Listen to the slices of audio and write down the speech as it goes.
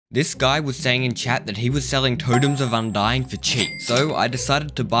This guy was saying in chat that he was selling totems of undying for cheap, so I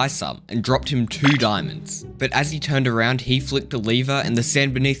decided to buy some and dropped him 2 diamonds. But as he turned around, he flicked a lever and the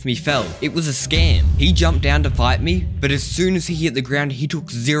sand beneath me fell. It was a scam. He jumped down to fight me, but as soon as he hit the ground, he took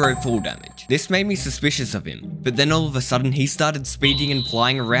 0 fall damage. This made me suspicious of him, but then all of a sudden he started speeding and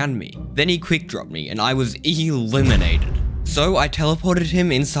flying around me. Then he quick dropped me and I was eliminated. So I teleported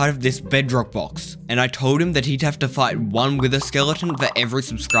him inside of this bedrock box, and I told him that he'd have to fight 1 wither skeleton for every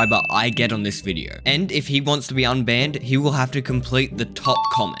subscriber I get on this video. And if he wants to be unbanned, he will have to complete the top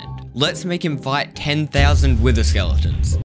comment. Let's make him fight 10,000 wither skeletons.